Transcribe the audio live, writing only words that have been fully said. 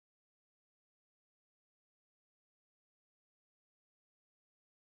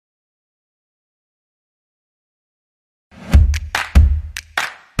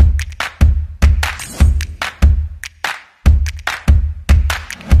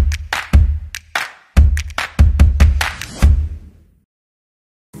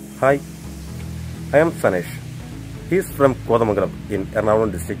Hi, I am SANESH. He is from Kothamangalam in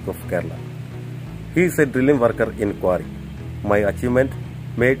Ernakulam district of Kerala. He is a drilling worker in quarry. My achievement: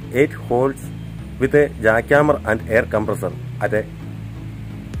 made 8 holes with a jackhammer and air compressor at a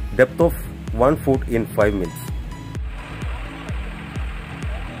depth of 1 foot in 5 minutes.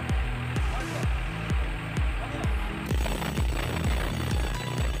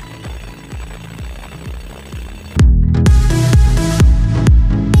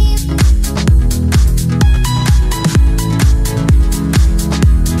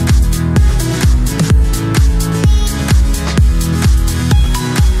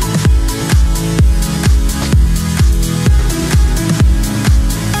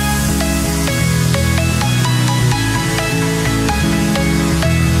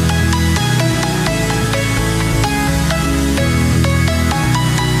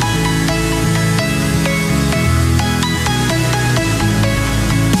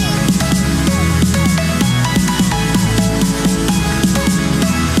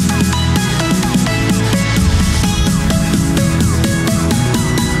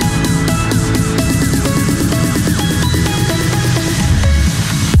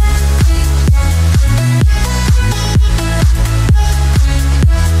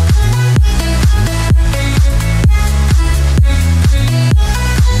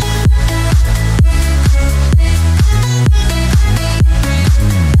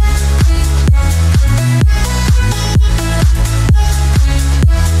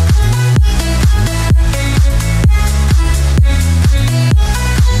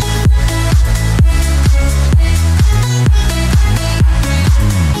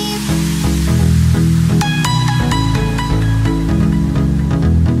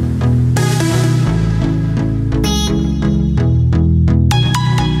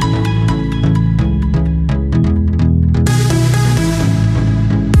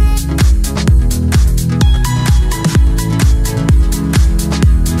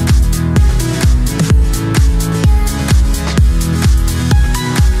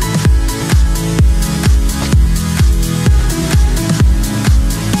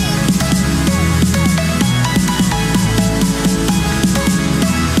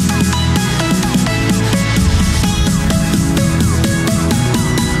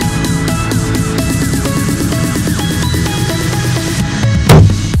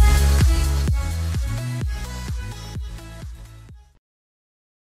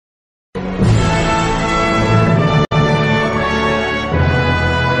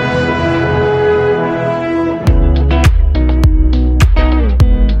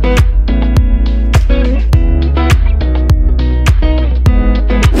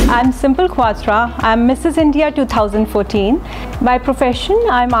 I'm Simple Quatra. I'm Mrs. India 2014. By profession,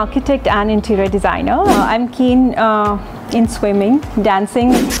 I'm architect and interior designer. I'm keen in swimming,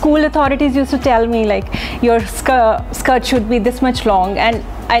 dancing. School authorities used to tell me like your skirt should be this much long, and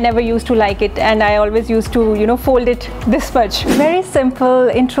I never used to like it, and I always used to fold it this much. Very simple,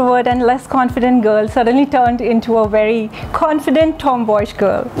 introvert and less confident girl suddenly turned into a very confident tomboyish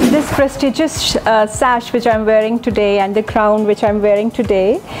girl. This prestigious sash which I'm wearing today and the crown which I'm wearing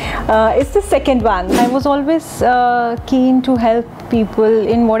today is the second one. I was always keen to help people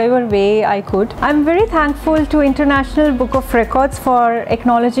in whatever way I could. I'm very thankful to International Book of Records for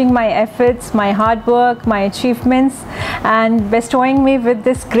acknowledging my efforts, my hard work, my achievements, and bestowing me with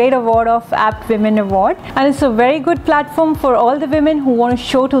this great award of Apt Women Award. And it's a very good platform for all the women who want to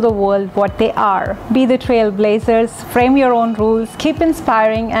show to the world what they are. Be the trailblazers, frame your own rules, keep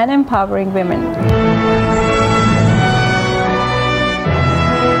inspiring and empowering women.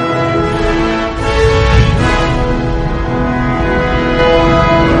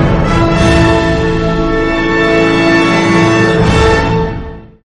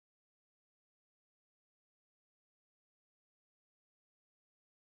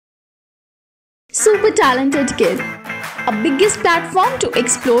 Super Talented Kid, a biggest platform to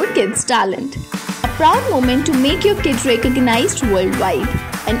explore kids' talent. A proud moment to make your kid recognized worldwide.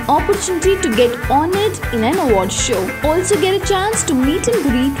 An opportunity to get honored in an award show. Also get a chance to meet and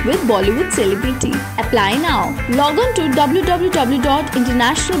greet with Bollywood celebrity. Apply now. Log on to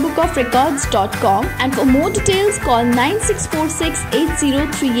www.internationalbookofrecords.com and for more details call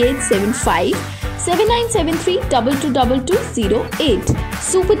 9646803875 7973 222208.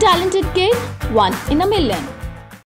 Super Talented Kid, one in a million.